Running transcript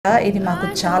ఇది మాకు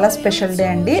చాలా స్పెషల్ డే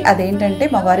అండి. అదేంటంటే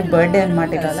మా వారి బర్త్డే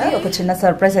అన్నమాట. ఇవాళ ఒక చిన్న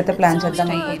సర్ప్రైజ్ అయితే ప్లాన్ చేద్దాం.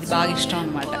 ఇది బాగా ఇష్టం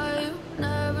అన్నమాట.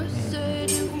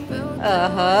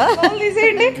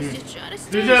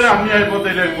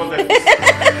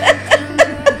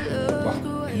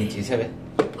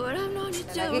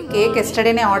 కేక్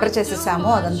ఎస్టర్డేనే ఆర్డర్ చేసేసాము,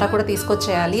 అదంతా కూడా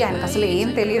తీసుకొచ్చేయాలి. ఆయనకు అసలు ఏం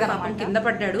తెలియదు అన్నమాట. కింద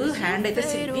పడ్డాడు, హ్యాండ్ అయితే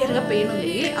సివియర్ గా పెయిన్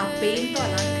ఉంది. ఆ పెయిన్ తో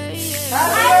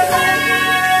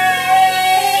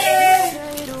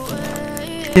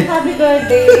happy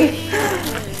birthday.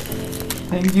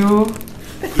 Thank you.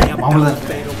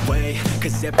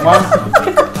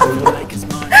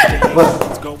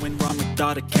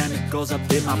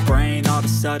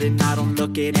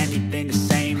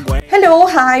 Hello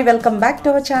hi, welcome back to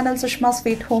our channel Sushma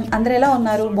sweet home. అందరు ఎలా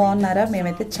ఉన్నారు? బాగున్నారా?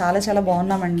 మేమైతే చాలా చాలా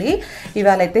బాగున్నామండి.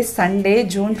 ఇవాళ అయితే సండే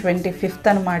జూన్ 25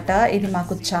 అనమాట. ఇది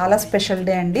మాకు చాలా స్పెషల్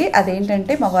డే అండి.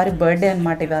 అదేంటంటే మా వారి బర్త్డే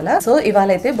అనమాట ఇవాళ. సో ఇవాళ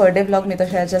అయితే బర్త్డే బ్లాగ్ మీతో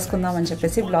షేర్ చేసుకుందాం అని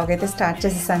చెప్పేసి బ్లాగ్ అయితే స్టార్ట్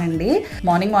చేసేసానండి.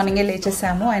 మార్నింగే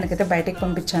లేచేసాము. ఆయనకైతే బయటకు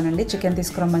పంపించానండి చికెన్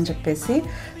తీసుకురమ్మని చెప్పేసి.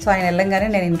 సో ఆయన వెళ్ళంగానే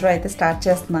నేను ఇంట్రో అయితే స్టార్ట్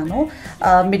చేస్తున్నాను.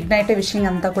 మిడ్ నైట్ విషింగ్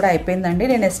అంతా కూడా అయిపోయిందండి.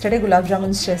 నేను ఎస్టర్డే గులాబ్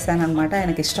జామున్స్ చేశాను అనమాట,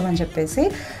 ఆయనకి ఇష్టం అని చెప్పేసి.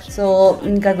 సో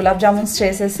ఇంకా గులాబ్ జామున్స్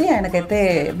చేసేసి ఆయనకైతే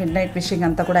మిడ్ నైట్ విషింగ్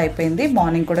అంతా కూడా అయిపోయింది.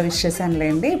 మార్నింగ్ కూడా విష్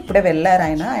చేశానులేండి. ఇప్పుడే వెళ్ళారు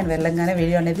ఆయన వెళ్ళంగానే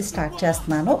వీడియో అనేది స్టార్ట్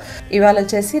చేస్తున్నాను. ఇవాళ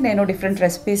వచ్చేసి నేను డిఫరెంట్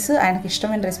రెసిపీస్, ఆయనకి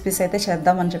ఇష్టమైన రెసిపీస్ అయితే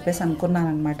చేద్దామని చెప్పేసి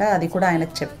అనుకున్నాను అనమాట. అది కూడా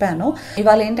ఆయనకు చెప్పాను.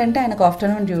 ఇవాళ ఏంటంటే ఆయనకు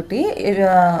ఆఫ్టర్నూన్ డ్యూటీ.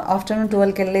 ఆఫ్టర్నూన్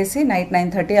 12కి వెళ్ళేసి నైట్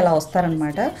 9:30 అలా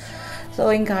వస్తారనమాట. సో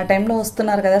ఇంకా ఆ టైంలో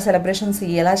వస్తున్నారు కదా, సెలబ్రేషన్స్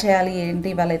ఎలా చేయాలి ఏంటి,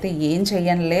 వాళ్ళైతే ఏం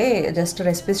చెయ్యనులే, జస్ట్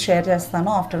రెసిపీస్ షేర్ చేస్తాను,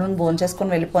 ఆఫ్టర్నూన్ భోజనం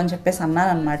చేసుకొని వెళ్ళిపో అని చెప్పేసి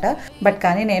అన్నాను అనమాట. బట్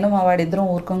కానీ నేను మా వాడు ఇద్దరం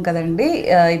ఊరుకోం కదండి.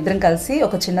 ఇద్దరం కలిసి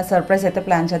ఒక చిన్న సర్ప్రైజ్ అయితే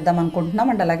ప్లాన్ చేద్దాం అనుకుంటున్నాం.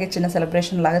 అండ్ అలాగే చిన్న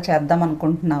సెలబ్రేషన్ లాగా చేద్దాం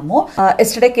అనుకుంటున్నాము.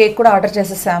 ఎస్టర్డే కేక్ కూడా ఆర్డర్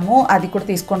చేసేసాము, అది కూడా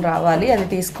తీసుకొని రావాలి. అది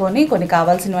తీసుకొని కొన్ని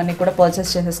కావాల్సినవన్నీ కూడా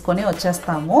పర్చేస్ చేసేసుకొని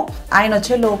వచ్చేస్తాము. ఆయన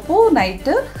వచ్చే లోపు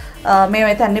నైట్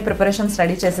మేమైతే అన్ని ప్రిపరేషన్స్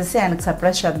రెడీ చేసేసి ఆయనకు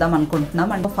సర్ప్రైజ్ చేద్దాం అనుకుంటున్నాం.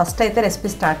 అండ్ ఫస్ట్ అయితే రెసిపీ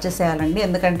స్టార్ట్ చేసేయాలండి,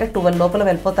 ఎందుకంటే 12 లోపల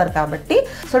వెళ్ళిపోతారు కాబట్టి.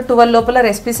 సో 12 లోపల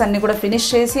రెసిపీస్ అన్ని కూడా ఫినిష్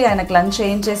చేసి ఆయనకు లంచ్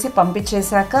చేయించేసి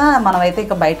పంపించేశాక మనమైతే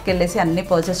ఇంకా బయటకు వెళ్ళేసి అన్ని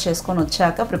పర్చేస్ చేసుకొని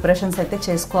వచ్చాక ప్రిపరేషన్స్ అయితే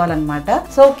చేసుకోవాలన్నమాట.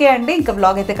 సో ఓకే అండి, ఇంకా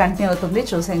బ్లాగ్ అయితే కంటిన్యూ అవుతుంది,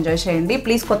 చూసి ఎంజాయ్ చేయండి.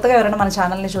 ప్లీజ్ కొత్తగా ఎవరైనా మన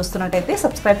ఛానల్ని చూస్తున్నట్టయితే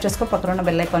సబ్స్క్రైబ్ చేసుకొని పక్కన ఉన్న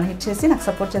బెల్ ఐకాన్ హిట్ చేసి నాకు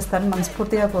సపోర్ట్ చేస్తారని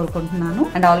మనస్ఫూర్తిగా కోరుకుంటున్నాను.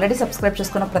 అండ్ ఆల్రెడీ సబ్స్క్రైబ్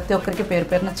చేసుకున్న ప్రతి ఒక్కరికి పేరు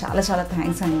పేరున చాలా చాలా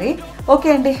థ్యాంక్స్ అండి. ఓకే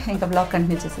అండి, ఇంకా బ్లాగ్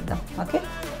కంటిన్యూ చేసేద్దాం.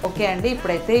 ఓకే అండి,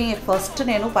 ఇప్పుడైతే ఫస్ట్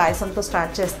నేను పాయసంతో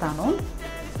స్టార్ట్ చేస్తాను.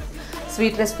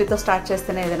 స్వీట్ రెసిపీతో స్టార్ట్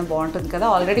చేస్తేనే ఏదైనా బాగుంటుంది కదా.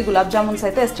 ఆల్రెడీ గులాబ్ జామున్స్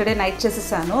అయితే ఎస్టర్డే నైట్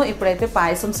చేసేసాను. ఇప్పుడైతే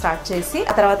పాయసం స్టార్ట్ చేసి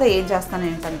ఆ తర్వాత ఏం చేస్తాను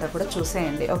ఏంటంతా కూడా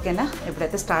చూసేయండి. ఓకేనా,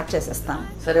 ఇప్పుడైతే స్టార్ట్ చేసేస్తాను.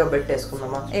 సరే బెట్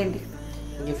వేసుకుందామా? ఏంటి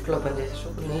గిఫ్ట్ ఓపెన్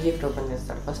చేసేసి నీ గిఫ్ట్ ఓపెన్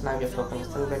చేస్తాడు, ఫస్ట్ నా గిఫ్ట్ ఓపెన్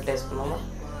చేస్తాను. బెట్ వేసుకుందామా?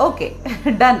 Okay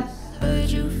done.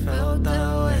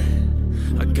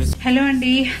 హలో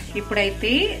అండి,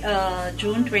 ఇప్పుడైతే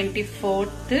జూన్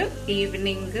 24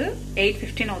 ఈవినింగ్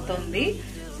 8:15 అవుతుంది.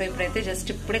 సో ఇప్పుడైతే జస్ట్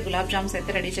ఇప్పుడే గులాబ్ జామ్స్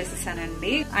అయితే రెడీ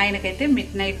చేసేసానండి. ఆయనకైతే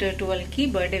మిడ్ నైట్ 12కి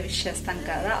బర్త్డే విష్ చేస్తాను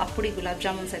కదా, అప్పుడు ఈ గులాబ్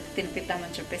జామున్స్ అయితే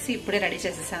తినిపిద్దామని చెప్పేసి ఇప్పుడే రెడీ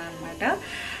చేసేసాను అనమాట.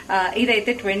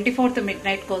 ఇదైతే 24th మిడ్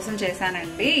నైట్ కోసం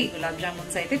చేశానండి ఈ గులాబ్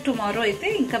జామున్స్ అయితే. టుమారో అయితే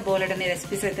ఇంకా బోలెడని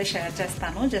రెసిపీస్ అయితే షేర్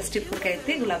చేస్తాను. జస్ట్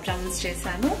ఇప్పటికైతే గులాబ్ జామున్స్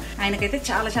చేశాను. ఆయనకైతే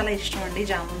చాలా చాలా ఇష్టం అండి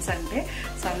జామున్స్ అంటే,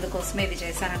 సో అందుకోసమే ఇది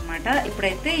చేశాను అనమాట.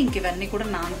 ఇప్పుడైతే ఇంక ఇవన్నీ కూడా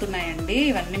నానుతున్నాయండి.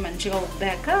 ఇవన్నీ మంచిగా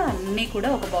ఉబ్బాక అన్ని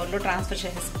కూడా ఒక బౌల్లో ట్రాన్స్ఫర్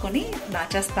చేసుకొని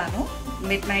దాచేస్తాను.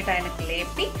 మిడ్ నైట్ ఆయనకు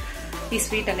లేపి ఈ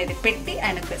స్వీట్ అనేది పెట్టి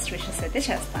ఆయనకు బెస్ట్ విషెస్ అయితే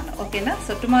చేస్తాను. ఓకేనా,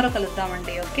 సో టుమారో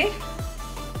కలుద్దామండి. ఓకే,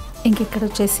 ఇంక ఇక్కడ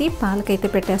వచ్చేసి పాలకైతే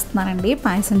పెట్టేస్తున్నానండి,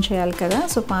 పాయసం చేయాలి కదా.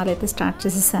 సో పాలైతే స్టార్ట్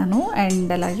చేసేసాను.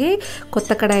 అండ్ అలాగే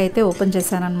కొత్త కడాయి అయితే ఓపెన్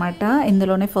చేశాను అనమాట.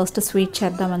 ఇందులోనే ఫస్ట్ స్వీట్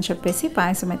చేద్దామని చెప్పేసి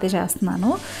పాయసం అయితే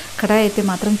చేస్తున్నాను. కడాయి అయితే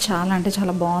మాత్రం చాలా అంటే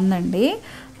చాలా బాగుందండి,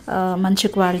 మంచి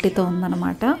క్వాలిటీతో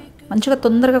ఉందన్నమాట. మంచిగా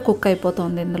తొందరగా కుక్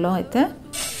అయిపోతుంది ఇందులో అయితే.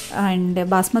 అండ్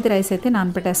బాస్మతి రైస్ అయితే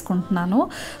నానపెట్టేసుకుంటున్నాను.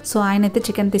 సో ఆయన అయితే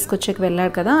చికెన్ తీసుకొచ్చేకి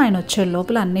వెళ్ళాడు కదా, ఆయన వచ్చే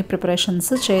లోపల అన్ని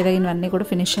ప్రిపరేషన్స్ చేయదగినవన్నీ కూడా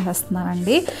ఫినిష్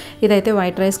చేస్తున్నానండి. ఇదైతే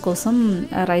వైట్ రైస్ కోసం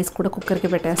రైస్ కూడా కుక్కర్కి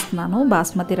పెట్టేస్తున్నాను.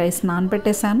 బాస్మతి రైస్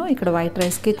నానపెట్టేశాను, ఇక్కడ వైట్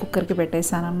రైస్కి కుక్కర్కి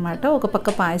పెట్టేశాను అనమాట. ఒక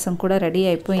పక్క పాయసం కూడా రెడీ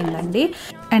అయిపోయిందండి.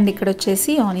 అండ్ ఇక్కడ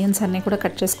వచ్చేసి ఆనియన్స్ అన్నీ కూడా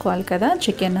కట్ చేసుకోవాలి కదా,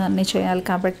 చికెన్ అన్నీ చేయాలి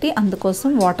కాబట్టి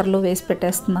అందుకోసం వాటర్లో వేసి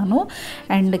పెట్టేస్తున్నాను.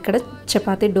 అండ్ ఇక్కడ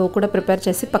చపాతీ డో కూడా ప్రిపేర్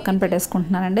చేసి పక్కన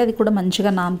పెట్టేసుకుంటున్నానండి. అది కూడా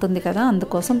మంచిగా నానుతుంది కదా,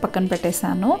 అందుకోసం పక్కన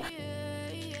పెట్టేశాను.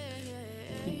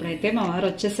 ఇప్పుడైతే మా వారు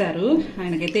వచ్చేసారు,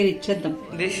 ఆయనకైతే ఇది ఇచ్చేద్దాం.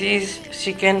 This is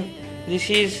chicken, this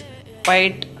is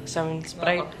Sprite.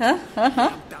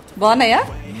 బాగున్నాయా?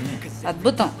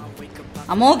 అద్భుతం,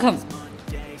 అమోఘం.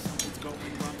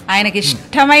 ఆయనకి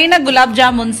ఇష్టమైన గులాబ్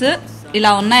జామున్స్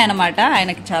ఇలా ఉన్నాయన్నమాట.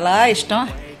 ఆయనకి చాలా ఇష్టం.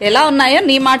 ఎలా ఉన్నాయో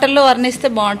నీ మాటల్లో వర్ణిస్తే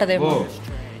బాగుంటదేమో.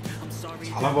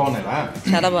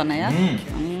 చాలా బాగున్నాయా?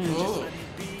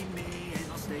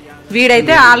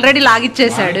 వీడైతే ఆల్రెడీ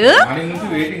లాగిచ్చేసాడు.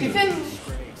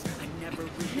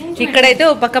 ఇక్కడైతే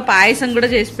ఒక పక్క పాయసం కూడా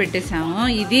చేసి పెట్టేసాము.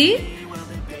 ఇది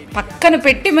పక్కన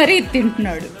పెట్టి మరీ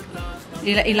తింటున్నాడు.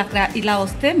 ఇలా ఇలా ఇలా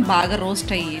వస్తే బాగా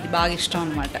రోస్ట్ అయ్యి ఇది బాగా ఇష్టం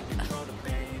అనమాట.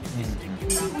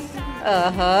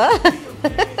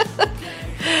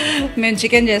 మేము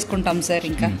చికెన్ చేసుకుంటాం సార్.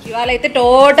 ఇంకా ఇవాళ అయితే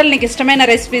టోటల్ నీకు ఇష్టమైన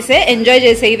రెసిపీసే ఎంజాయ్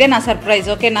చేసే. ఇదే నా సర్ప్రైజ్,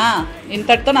 ఓకేనా?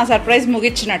 ఇంతటితో నా సర్ప్రైజ్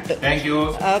ముగించినట్టు.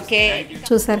 ఓకే,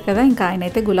 చూసారు కదా. ఇంకా ఆయన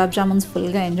అయితే గులాబ్ జామున్స్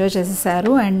ఫుల్గా ఎంజాయ్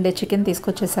చేసేసారు. అండ్ చికెన్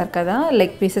తీసుకొచ్చేసారు కదా,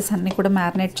 లెగ్ పీసెస్ అన్నీ కూడా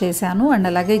మ్యారినేట్ చేశాను. అండ్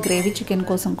అలాగే గ్రేవీ చికెన్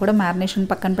కోసం కూడా మ్యారినేషన్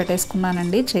పక్కన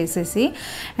పెట్టేసుకున్నానండి చేసేసి.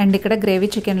 అండ్ ఇక్కడ గ్రేవీ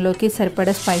చికెన్లోకి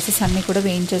సరిపడే స్పైసెస్ అన్నీ కూడా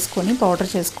వేయించేసుకొని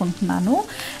పౌడర్ చేసుకుంటున్నాను.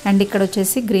 అండ్ ఇక్కడ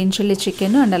వచ్చేసి గ్రీన్ చిల్లీ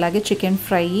చికెన్ అండ్ అలాగే చికెన్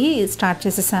ఫ్రై స్టార్ట్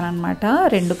చేసేసాను అనమాట.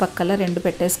 రెండు పక్కల రెండు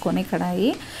పెట్టేసుకొని కడాయి.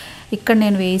 ఇక్కడ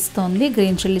నేను వేయిస్తోంది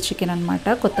గ్రీన్ చిల్లీ చికెన్ అనమాట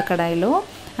కొత్త కడాయిలో.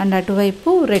 అండ్ అటువైపు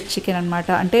రెడ్ చికెన్ అనమాట,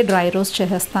 అంటే డ్రై రోస్ట్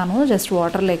చేసేస్తాను జస్ట్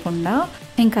వాటర్ లేకుండా.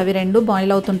 ఇంకా అవి రెండు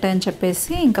బాయిల్ అవుతుంటాయని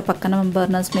చెప్పేసి ఇంకా పక్కన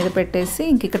బర్నర్స్ మీద పెట్టేసి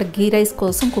ఇంక ఇక్కడ గీ రైస్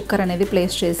కోసం కుక్కర్ అనేది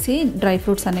ప్లేస్ చేసి డ్రై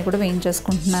ఫ్రూట్స్ అన్నీ కూడా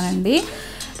వేయించేసుకుంటున్నానండి.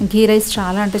 గీ రైస్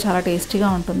చాలా అంటే చాలా టేస్టీగా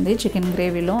ఉంటుంది చికెన్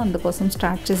గ్రేవీలో, అందుకోసం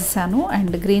స్టార్ట్ చేసేసాను.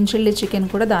 అండ్ గ్రీన్ చిల్లీ చికెన్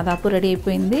కూడా దాదాపు రెడీ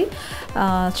అయిపోయింది.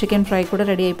 చికెన్ ఫ్రై కూడా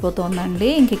రెడీ అయిపోతుందండి.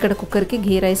 ఇంక ఇక్కడ కుక్కర్కి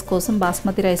గీ రైస్ కోసం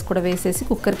బాస్మతి రైస్ కూడా వేసేసి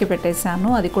కుక్కర్కి పెట్టేశాను,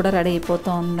 అది కూడా రెడీ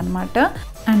అయిపోతుందన్నమాట.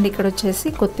 అండ్ ఇక్కడ వచ్చేసి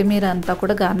కొత్తిమీర అంతా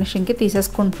కూడా గార్నిషింగ్కి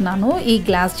తీసేసుకుంటున్నాను. ఈ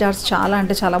గ్లాస్ జార్స్ చాలా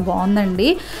అంటే చాలా బాగుందండి,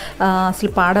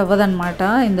 అసలు పాడవ్వదన్నమాట.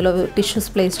 ఇందులో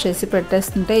టిష్యూస్ ప్లేస్ చేసి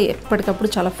పెట్టేస్తుంటే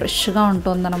ఎప్పటికప్పుడు చాలా ఫ్రెష్గా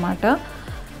ఉంటుందన్నమాట.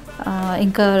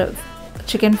 ఇంకా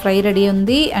చికెన్ ఫ్రై రెడీ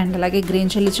ఉంది. అండ్ అలాగే గ్రీన్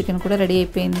చిల్లీ చికెన్ కూడా రెడీ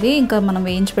అయిపోయింది. ఇంకా మనం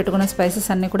వేయించి పెట్టుకున్న స్పైసెస్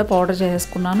అన్నీ కూడా పౌడర్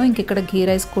చేసేసుకున్నాను. ఇంక ఇక్కడ గీ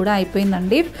రైస్ కూడా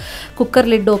అయిపోయిందండి. కుక్కర్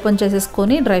లిడ్ ఓపెన్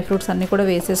చేసేసుకొని డ్రై ఫ్రూట్స్ అన్నీ కూడా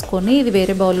వేసేసుకొని ఇది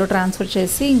వేరే బౌల్లో ట్రాన్స్ఫర్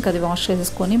చేసి ఇంకా అది వాష్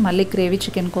చేసేసుకొని మళ్ళీ గ్రేవీ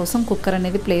చికెన్ కోసం కుక్కర్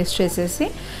అనేది ప్లేస్ చేసేసి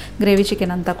గ్రేవీ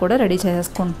చికెన్ అంతా కూడా రెడీ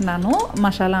చేసేసుకుంటున్నాను.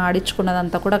 మసాలా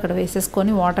ఆడించుకున్నదంతా కూడా అక్కడ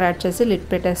వేసేసుకొని వాటర్ యాడ్ చేసి లిడ్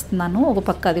పెట్టేస్తున్నాను. ఒక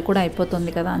పక్క అది కూడా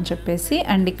అయిపోతుంది కదా అని చెప్పేసి.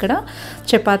 అండ్ ఇక్కడ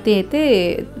చపాతీ అయితే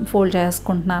ఫోల్డ్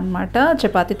చేసుకుంటున్నాను అనమాట.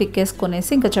 చపాతీ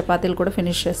తిక్కేసుకొనేసి ఇంకా చపాతీలు కూడా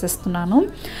ఫినిష్ చేసేస్తున్నాను.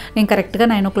 నేను కరెక్ట్గా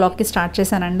 9 o'clockకి స్టార్ట్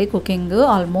చేశానండి కుకింగ్.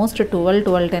 ఆల్మోస్ట్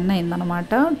 12-10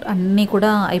 అయిందనమాట అన్నీ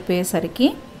కూడా అయిపోయేసరికి.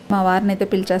 మా వారిని అయితే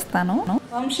పిలిచేస్తాను.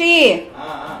 వంశీ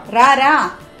రా,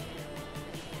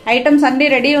 ఐటమ్స్ అన్నీ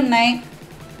రెడీ ఉన్నాయి.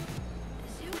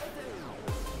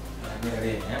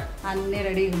 అన్నీ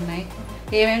రెడీ ఉన్నాయి.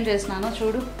 ఏమేమి చేసినానో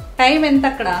చూడు. టైం ఎంత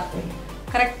అక్కడ?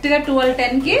 కరెక్ట్గా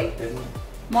 12:10కి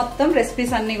మొత్తం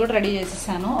రెసిపీస్ అన్నీ కూడా రెడీ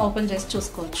చేసేసాను. ఓపెన్ చేసి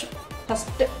చూసుకోవచ్చు.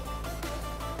 ఫస్ట్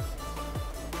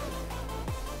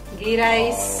గీ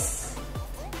రైస్,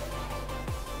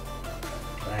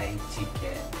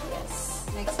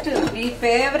 నెక్స్ట్ మీ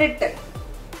favourite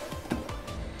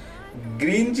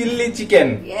green chilli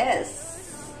chicken. Yes,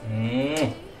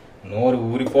 నోరు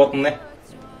ఊరిపోతుంది.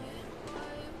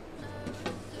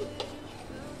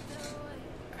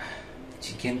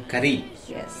 చికెన్ కర్రీ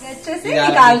వచ్చేసి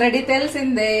మీకు ఆల్రెడీ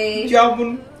తెలిసిందే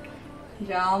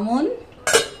జామున్.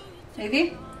 ఇది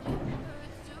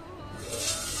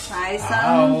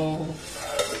పాయసం,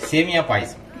 సేమియా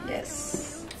పాయసం. Yes,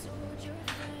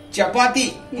 chapati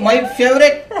my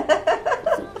favourite.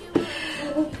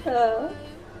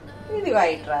 ఇది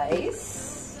వైట్ రైస్.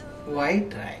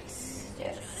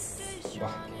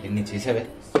 ఎన్ని చేసావే.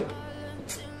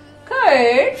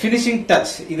 ఫినిషింగ్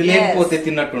టచ్, ఇది లేకపోతే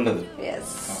తిన్నట్టుండదు.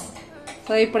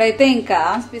 సో ఇప్పుడైతే ఇంకా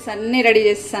పీస్ అన్ని రెడీ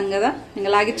చేసేసాం కదా, ఇంకా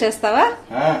లాగిచ్చేస్తావా?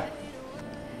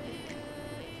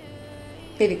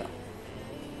 ఇదిగో,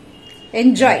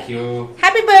 enjoy.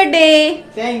 Happy birthday.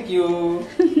 Thank you.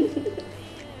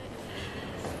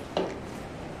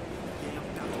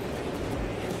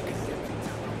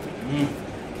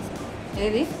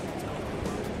 ఏది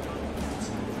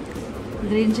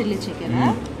గ్రీన్ చిల్లీ చికెన్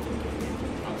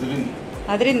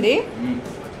అదిరింది.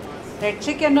 రెడ్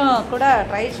చికెన్ కూడా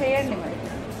ట్రై చేయండి మరి.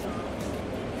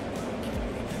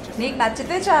 నీకు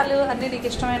నచ్చితే చాలు, అన్నీ నీకు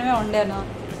ఇష్టమైనవే వండాను.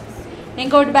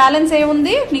 ఇంకోటి బ్యాలెన్స్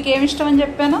ఏముంది, నీకేమి ఇష్టం అని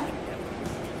చెప్పాను?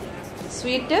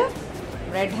 Sweet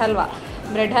bread halwa.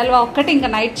 Bread halwa ఒక్కటి ఇంకా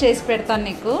నైట్ చేసి పెడతాను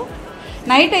నీకు.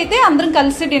 నైట్ అయితే అందరం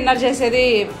కలిసి డిన్నర్ చేసేది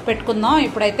పెట్టుకుందాం.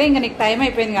 ఇప్పుడైతే ఇంకా నీకు టైం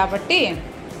అయిపోయింది కాబట్టి.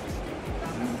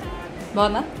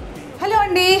 బాగుందా? హలో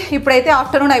అండి, ఇప్పుడైతే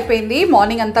ఆఫ్టర్నూన్ అయిపోయింది.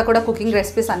 మార్నింగ్ అంతా కూడా కుకింగ్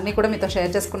రెసిపీస్ అన్నీ కూడా మీతో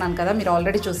షేర్ చేసుకున్నాను కదా, మీరు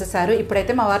ఆల్రెడీ చూసేసారు.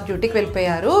 ఇప్పుడైతే మా వారు డ్యూటీకి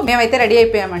వెళ్ళిపోయారు, మేమైతే రెడీ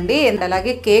అయిపోయామండి. అండ్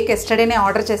అలాగే కేక్ ఎస్టర్డేనే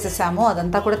ఆర్డర్ చేసేసాము,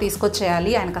 అదంతా కూడా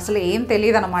తీసుకొచ్చేయాలి. ఆయనకు అసలు ఏం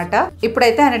తెలియదు అనమాట.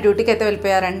 ఇప్పుడైతే ఆయన డ్యూటీకి అయితే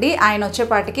వెళ్ళిపోయారండి. ఆయన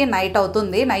వచ్చేపాటికి నైట్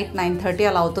అవుతుంది, నైట్ 9:30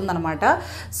 అలా అవుతుంది అనమాట.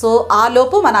 సో ఆ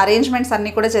లోపు మన అరేంజ్మెంట్స్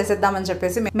అన్ని కూడా చేసేద్దామని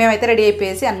చెప్పేసి మేమైతే రెడీ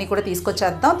అయిపోయేసి అన్ని కూడా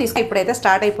తీసుకొచ్చేద్దాం. ఇప్పుడైతే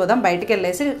స్టార్ట్ అయిపోదాం, బయటికి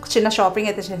వెళ్ళేసి చిన్న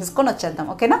షాపింగ్ అయితే చేసుకొని వచ్చేద్దాం.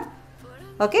 ఓకేనా?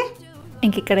 ఓకే,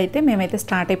 ఇంక ఇక్కడైతే మేమైతే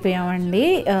స్టార్ట్ అయిపోయామండి.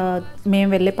 మేము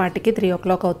వెళ్ళే పాటికి 3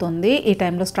 o'clock అవుతుంది. ఈ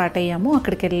టైంలో స్టార్ట్ అయ్యాము.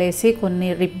 అక్కడికి వెళ్ళేసి కొన్ని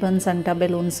రిబ్బన్స్ అంట,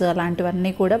 బెలూన్స్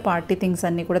అలాంటివన్నీ కూడా పార్టీ థింగ్స్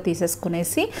అన్నీ కూడా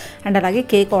తీసేసుకునేసి, అండ్ అలాగే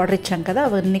కేక్ ఆర్డర్ ఇచ్చాం కదా,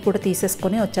 అవన్నీ కూడా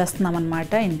తీసేసుకొని వచ్చేస్తున్నాం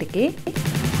అనమాట ఇంటికి.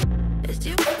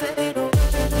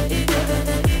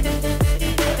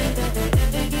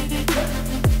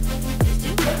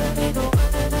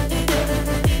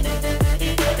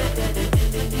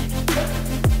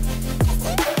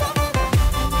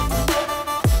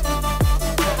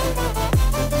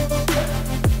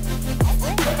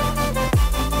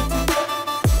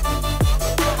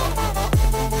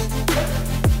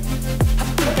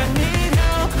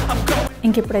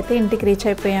 ఇంక ఇప్పుడైతే ఇంటికి రీచ్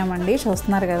అయిపోయామండి.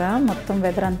 చూస్తున్నారు కదా, మొత్తం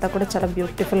వెదర్ అంతా కూడా చాలా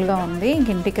బ్యూటిఫుల్గా ఉంది. ఇంక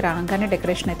ఇంటికి రాగానే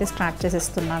డెకరేషన్ అయితే స్టార్ట్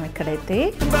చేసేస్తున్నాం ఇక్కడైతే.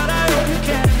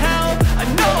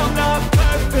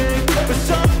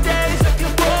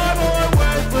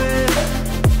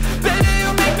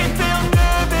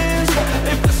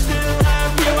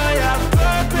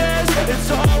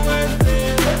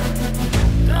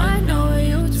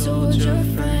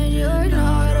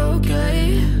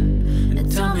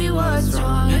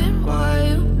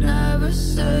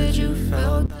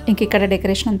 ఇంక ఇక్కడ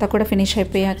డెకరేషన్ అంతా కూడా ఫినిష్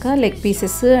అయిపోయాక లెగ్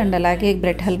పీసెస్ అండ్ అలాగే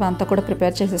బ్రెడ్ హల్వా అంతా కూడా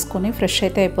ప్రిపేర్ చేసేసుకొని ఫ్రెష్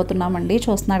అయితే అయిపోతున్నామండి.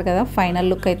 చూస్తున్నారు కదా,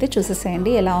 ఫైనల్ లుక్ అయితే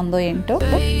చూసేసేయండి ఎలా ఉందో ఏంటో.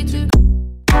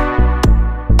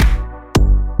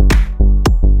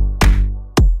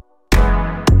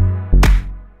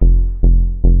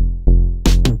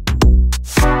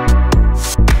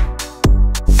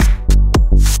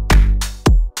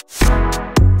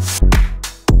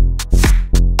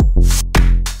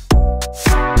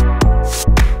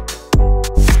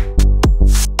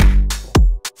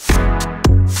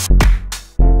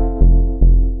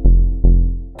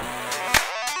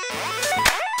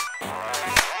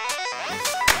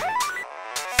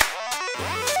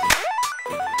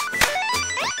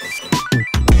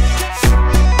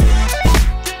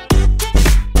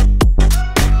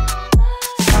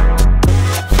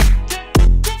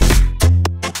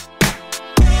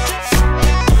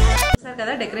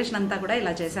 కదా, డెకరేషన్ అంతా కూడా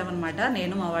ఇలా చేసామన్నమాట.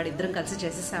 నేను మా వాడిద్దరం కలిసి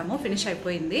చేసేసాము, ఫినిష్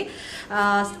అయిపోయింది.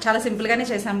 చాలా సింపుల్గానే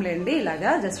చేసాంలేండి,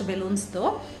 ఇలాగా జస్ట్ బెలూన్స్తో.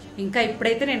 ఇంకా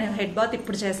ఇప్పుడైతే నేను హెడ్ బాత్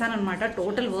ఇప్పుడు చేశానమాట.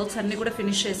 టోటల్ వర్క్స్ అన్ని కూడా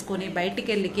ఫినిష్ చేసుకొని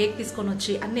బయటికి వెళ్ళి కేక్ తీసుకొని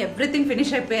వచ్చి అన్ని ఎవ్రీథింగ్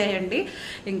ఫినిష్ అయిపోయాయండి.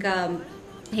 ఇంకా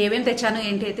ఏమేమి తెచ్చాను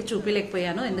ఏంటి అయితే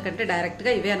చూపించలేకపోయాను, ఎందుకంటే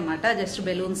డైరెక్ట్గా ఇవే అనమాట. జస్ట్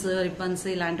బెలూన్స్, రిబ్బన్స్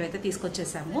ఇలాంటివి అయితే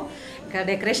తీసుకొచ్చేసాము. ఇంకా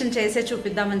డెకరేషన్ చేసే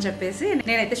చూపిద్దామని చెప్పేసి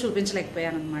నేనైతే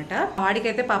చూపించలేకపోయాను అనమాట.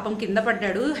 వాడికైతే పాపం కింద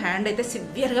పడ్డాడు, హ్యాండ్ అయితే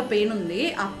సివియర్గా పెయిన్ ఉంది.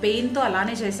 ఆ పెయిన్తో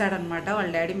అలానే చేశాడనమాట.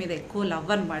 వాళ్ళ డాడీ మీద ఎక్కువ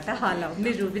లవ్ అనమాట, ఆ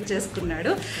లవ్ని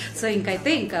చూపించేసుకున్నాడు. సో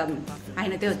ఇంకైతే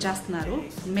ఆయనైతే వచ్చేస్తున్నారు.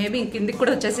 మేబీ కిందికి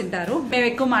కూడా వచ్చేసింటారు. మేము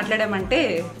ఎక్కువ మాట్లాడామంటే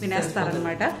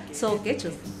వినేస్తారనమాట. సో ఓకే,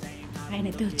 చూస్తాం.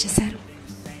 ఆయనైతే వచ్చేసారు.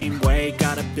 Way,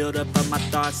 gotta build up of my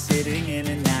thoughts sitting in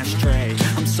an ashtray.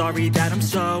 I'm sorry that I'm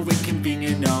so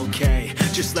inconvenient, okay?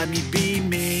 Just let me be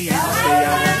me and I'll stay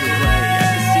out of your way. I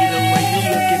can see the way you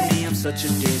look at me, I'm such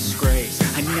a disgrace.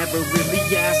 I never really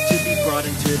asked to be brought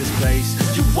into this place.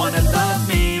 You wanna love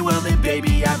me? Well then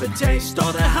baby I have a taste.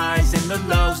 All the highs and the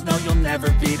lows, no you'll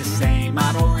never be the same. I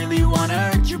don't really wanna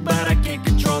hurt you but I can't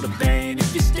control the pain.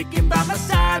 If you're sticking by my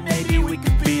side, maybe we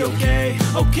could be okay.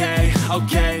 Okay,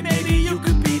 okay, maybe you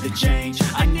could be the change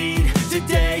I need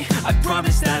today. I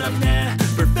promise that I've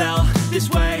never felt this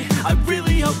way. I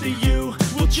really hope that you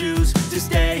will choose to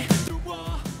stay through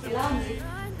all.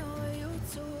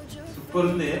 Super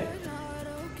ఉంది.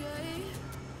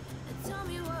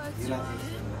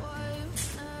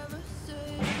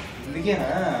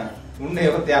 అందుకేనా ఉండే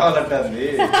ఎవరు తేవాలంటుంది.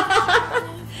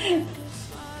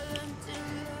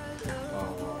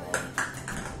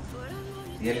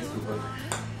 Super.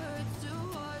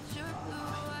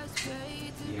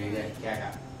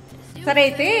 సరే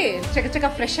అయితే చక్కచక్క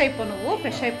fresh అయిపో. నువ్వు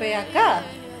fresh అయిపోయాక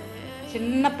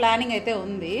చిన్న ప్లానింగ్ అయితే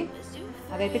ఉంది,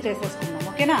 అదైతే చేసేసుకుందాం.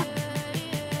 ఓకేనా?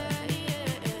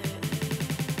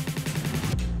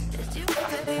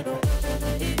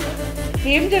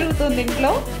 ఏం జరుగుతుంది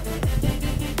ఇంట్లో?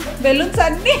 బెలూన్స్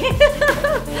అన్నీ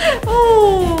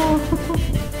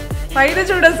పైన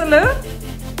చూడు అసలు.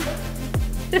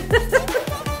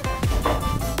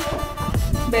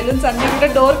 బెలూన్స్ అన్నీ కూడా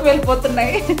డోర్కి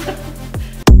వెళ్ళిపోతున్నాయి.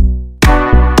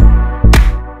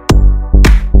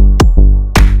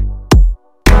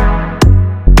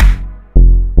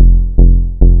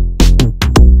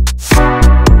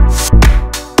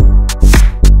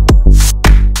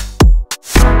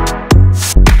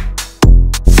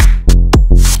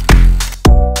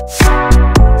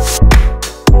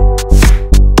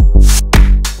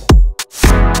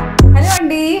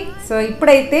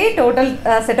 ఇప్పుడైతే టోటల్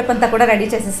సెటప్ అంతా కూడా రెడీ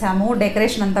చేసేసాము,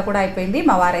 డెకరేషన్ అంతా కూడా అయిపోయింది.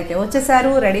 మా వారైతే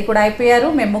వచ్చేసారు, రెడీ కూడా అయిపోయారు,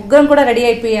 మేము ముగ్గురం కూడా రెడీ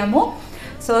అయిపోయాము.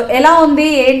 సో ఎలా ఉంది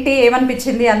ఏంటి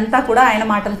ఏమనిపించింది అంతా కూడా ఆయన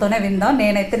మాటలతోనే విందాం.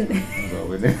 నేనైతే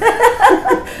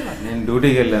నేను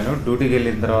డ్యూటీకి వెళ్ళాను. డ్యూటీకి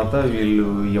వెళ్ళిన తర్వాత వీళ్ళు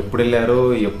ఎప్పుడు వెళ్ళారో,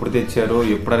 ఎప్పుడు తెచ్చారో,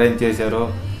 ఎప్పుడు అరేంజ్ చేశారో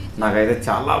నాకైతే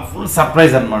చాలా ఫుల్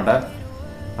సర్ప్రైజ్ అనమాట.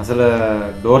 అసలు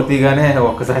డోర్ తీగానే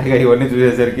ఒక్కసారిగా ఇవన్నీ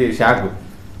చూసేసరికి షాక్.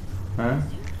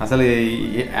 అసలు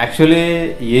యాక్చువల్లీ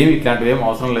ఏమి ఇట్లాంటివి ఏం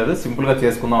అవసరం లేదు, సింపుల్గా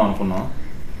చేసుకుందాం అనుకున్నాం.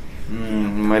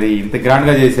 మరి ఇంత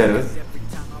గ్రాండ్గా చేశారు.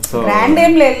 సో గ్రాండ్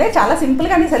ఏం లేదు, చాలా సింపుల్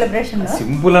గానే సెలబ్రేషన్.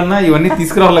 సింపుల్ అన్నా ఇవన్నీ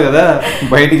తీసుకురావాలి కదా,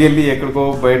 బయటికి వెళ్ళి ఎక్కడికో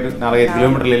బయట 4-5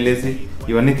 కిలోమీటర్లు వెళ్ళేసి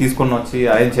ఇవన్నీ తీసుకొని వచ్చి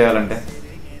అరేంజ్ చేయాలంటే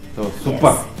సో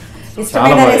సూపర్.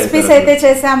 ఇష్టమైన రెసిపీస్ అయితే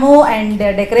చేసాము అండ్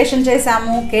డెకరేషన్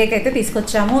చేసాము, కేక్ అయితే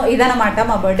తీసుకొచ్చాము. ఇదనమాట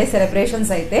మా బర్త్డే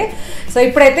సెలబ్రేషన్స్ అయితే. సో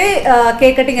ఇప్పుడైతే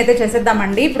కేక్ కటింగ్ అయితే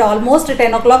చేసేద్దామండి. ఇప్పుడు ఆల్మోస్ట్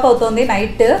 10 o'clock అవుతుంది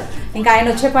నైట్. ఇంకా ఆయన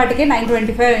వచ్చేపాటికి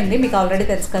 9:25 అయింది, మీకు ఆల్రెడీ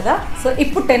తెలుసు కదా. సో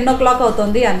ఇప్పుడు 10 o'clock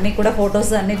అవుతుంది, అన్నీ కూడా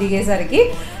ఫొటోస్ అన్నీ దిగేసరికి.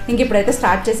 ఇంక ఇప్పుడైతే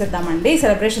స్టార్ట్ చేసేద్దామండి.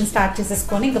 సెలబ్రేషన్ స్టార్ట్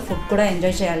చేసేసుకొని ఇంకా ఫుడ్ కూడా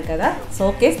ఎంజాయ్ చేయాలి కదా. So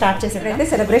okay, start చేసేదైతే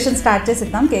celebration start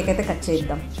చేసేద్దాం, కేక్ అయితే కట్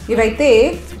చేద్దాం. ఇవైతే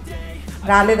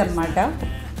రాలేదన్నమాట.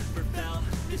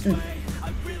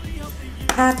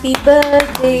 Happy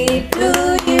birthday to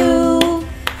you,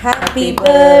 happy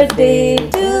birthday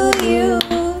to you,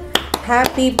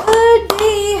 happy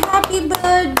birthday, happy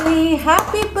birthday,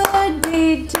 happy birthday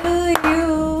to you.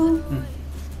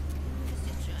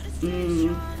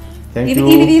 ఇది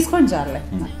తీసుకోండి చాలే.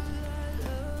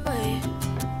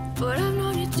 But I've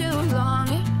known you too long,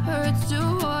 it hurts to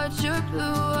watch your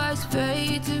blue eyes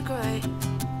fade to gray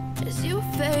as you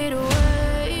fade away.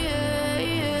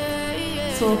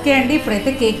 So okay అండి,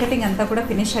 ఇప్పుడైతే cake cutting అంతా కూడా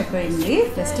finish అయిపోయింది.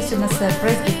 Just చిన్న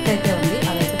surprise gift అయితే ఉంది,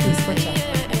 అదైతే తీసుకొచ్చాను.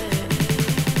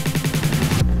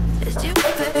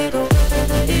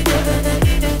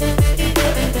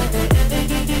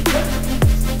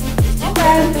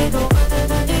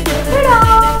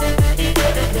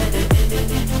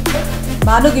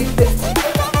 Banu gift.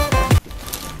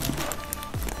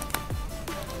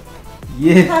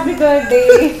 Happy birthday.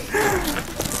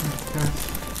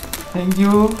 Thank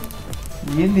you.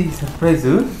 ఏంది సర్ప్రైజ్?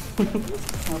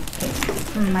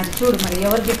 మరి చూడు, మరి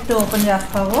ఎవరు గిఫ్ట్ ఓపెన్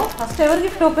చేస్తావో. ఫస్ట్ ఎవరు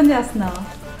గిఫ్ట్ ఓపెన్ చేస్తున్నావు?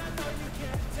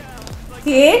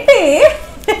 ఏంటి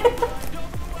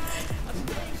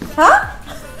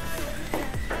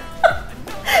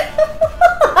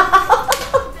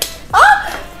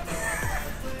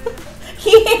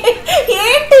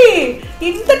ఏంటి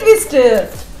ఇంత ట్విస్ట్?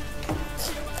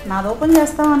 నాది ఓపెన్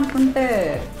చేస్తాం అనుకుంటే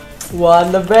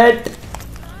వన్ బెట్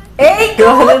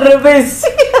 ₹200.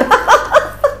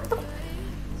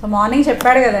 సో మార్నింగ్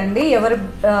చెప్పాడు కదండి ఎవరు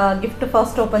గిఫ్ట్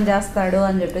ఫస్ట్ ఓపెన్ చేస్తాడు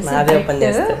అని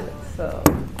చెప్పేసి. సో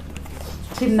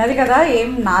చిన్నది కదా, ఏం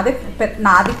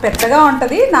నాది పెద్దగా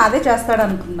ఉంటుంది, నాదే చేస్తాడు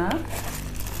అనుకున్నా.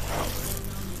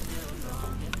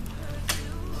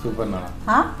 సూపర్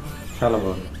నాన్న, చాలా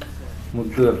బాగుంది,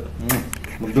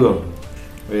 ముద్దుగా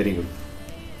వెరీ గుడ్.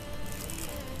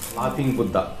 లాఫింగ్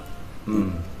బుద్ధ.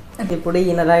 ఇప్పుడు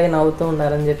ఈయనలాగే నవ్వుతూ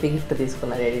ఉండాలని చెప్పి గిఫ్ట్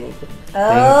తీసుకున్నా డాడీ నీకు.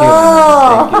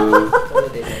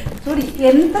 చూడు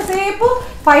ఎంతసేపు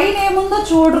పైన ఏముందో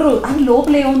చూడరు, అది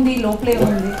లోపల ఏముంది.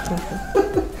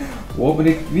 Open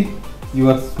it with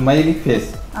your smiling face.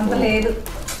 అంత లేదు,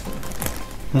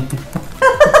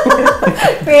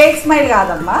 ఫేక్ స్మైల్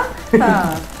కాదమ్మా.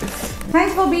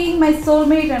 Thanks for being my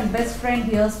soulmate and best friend.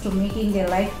 Here's to making a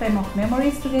lifetime of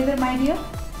memories together, my dear.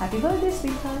 Happy birthday,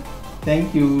 sweetheart. Thank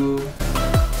you.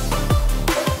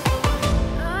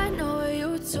 I know you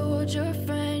told your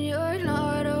friend you're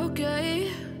not okay,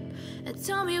 and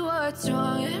tell me what's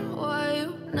wrong and why you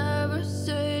never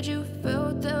said you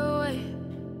felt that way.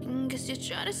 Guess you're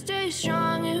trying to stay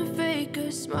strong and fake a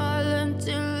smile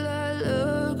until I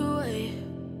look away.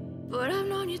 But I've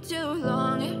known you too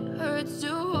long, it hurts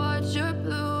to watch your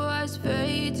blue eyes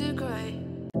fade to gray.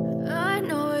 I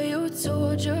know you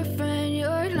told your friend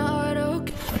you're not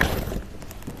okay.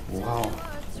 Wow.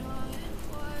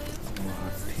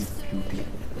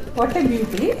 What a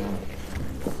beauty.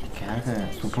 क्या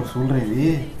super సూల్ ఇది,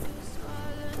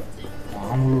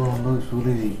 మామూలుగా ఉండదు సూల్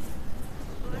ఇది,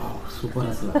 super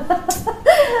అసలు.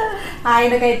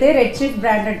 ఆయనకైతే red chief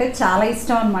brand అంటే చాలా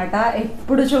ఇష్టం అనమాట.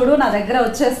 ఎప్పుడు చూడు నా దగ్గర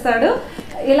వచ్చేస్తాడు,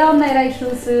 ఇలా ఉన్నాయిరా ఈ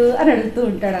షూస్ అని అడుగుతూ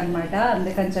ఉంటాడు అనమాట.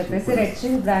 అందుకని చెప్పేసి రెడ్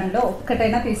చీఫ్ బ్రాండ్లో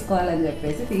ఒక్కటైనా తీసుకోవాలని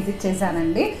చెప్పేసి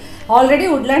తీసిచ్చేసానండి. ఆల్రెడీ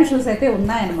వుడ్లాండ్ షూస్ అయితే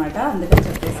ఉన్నాయన్నమాట, అందుకని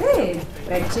చెప్పేసి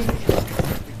red chief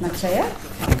నచ్చాయా?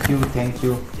 Thank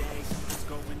you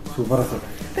super అసలు,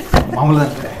 మామూలుగా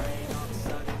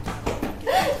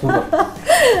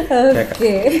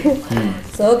ఓకే.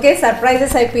 సో ఓకే,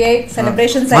 సర్ప్రైజెస్ అయిపోయాయి,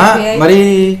 సెలబ్రేషన్స్ అయిపోయాయి. మరి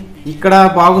ఇక్కడ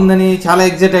బాగుందని చాలా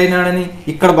ఎగ్జైట్ అయినాడని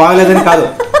ఇక్కడ బాగలేదని కాదు.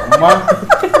 అమ్మా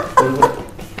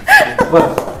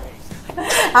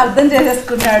అర్థం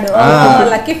చేసేసుకున్నాడు.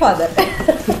 Lucky father,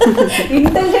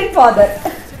 intelligent father.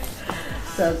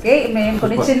 Okay, మేము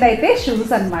కొనిచ్చింది అయితే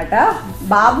షూస్ అన్నమాట.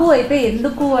 బాబు అయితే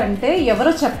ఎందుకు అంటే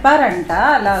ఎవరో చెప్పారంట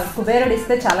అలా కుబేరుడు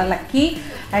ఇస్తే చాలా లక్కీ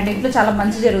అండ్ ఇంట్లో చాలా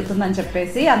మంచి జరుగుతుందని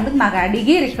చెప్పేసి, అందుకు నాకు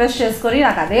అడిగి రిక్వెస్ట్ చేసుకొని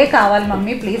నాకు అదే కావాలి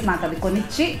మమ్మీ ప్లీజ్ నాకు అది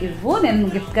కొనిచ్చి ఇవ్వు, నేను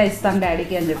గిఫ్ట్గా ఇస్తాను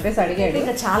డాడీకి అని చెప్పేసి అడిగాడు.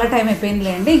 ఇంకా చాలా టైం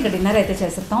అయిపోయిందిలేండి, ఇంకా డిన్నర్ అయితే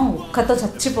చేసేస్తాం. ఒక్కతో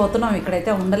చచ్చిపోతున్నాం,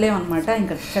 ఇక్కడైతే ఉండలేము అనమాట.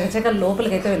 ఇంకా చకచక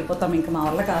లోపలికి అయితే వెళ్ళిపోతాం, ఇంకా మా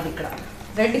వల్ల కాదు ఇక్కడ.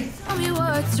 రెడీ.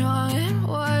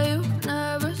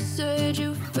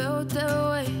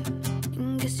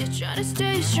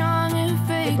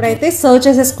 ఇప్పుడైతే సర్వ్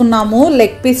చేసేసుకున్నాము.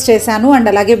 లెగ్ పీస్ చేశాను అండ్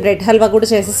అలాగే బ్రెడ్ హల్వా కూడా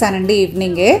చేసేసానండి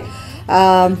ఈవినింగే.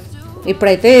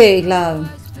 ఇప్పుడైతే ఇలా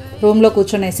రూమ్లో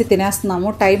కూర్చొనేసి తినేస్తున్నాము.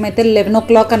 టైం అయితే 11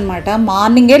 o'clock అనమాట.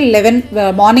 మార్నింగే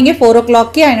 4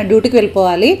 o'clockకి ఆయన డ్యూటీకి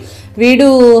వెళ్ళిపోవాలి. వీడు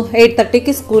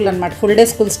 8:30కి స్కూల్ అనమాట. ఫుల్ డే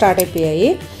స్కూల్ స్టార్ట్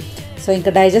అయిపోయాయి. సో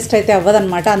ఇంకా డైజెస్ట్ అయితే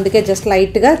అవ్వదన్నమాట. అందుకే జస్ట్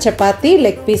లైట్గా చపాతీ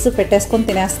లెగ్ పీస్ పెట్టేసుకొని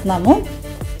తినేస్తున్నాము.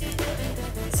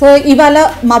 సో ఇవాళ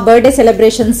మా బర్త్డే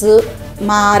సెలబ్రేషన్స్,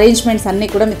 మా అరేంజ్మెంట్స్ అన్నీ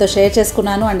కూడా మీతో షేర్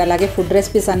చేసుకున్నాను అండ్ అలాగే ఫుడ్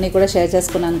రెసిపీస్ అన్నీ కూడా షేర్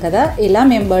చేసుకున్నాను కదా. ఇలా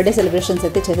మేము బర్త్డే సెలబ్రేషన్స్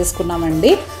అయితే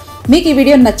చేసేసుకున్నామండి. మీకు ఈ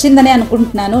వీడియో నచ్చిందని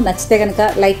అనుకుంటున్నాను. నచ్చితే కనుక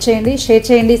లైక్ చేయండి, షేర్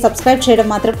చేయండి, సబ్స్క్రైబ్ చేయడం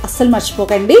మాత్రం అస్సలు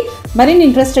మర్చిపోకండి. మరిన్ని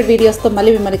ఇంట్రెస్టెడ్ వీడియోస్తో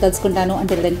మళ్ళీ మిమ్మల్ని కలుసుకుంటాను.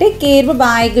 అంటే take care,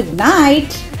 bye, good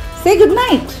night. Say good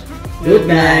night. Good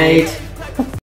night.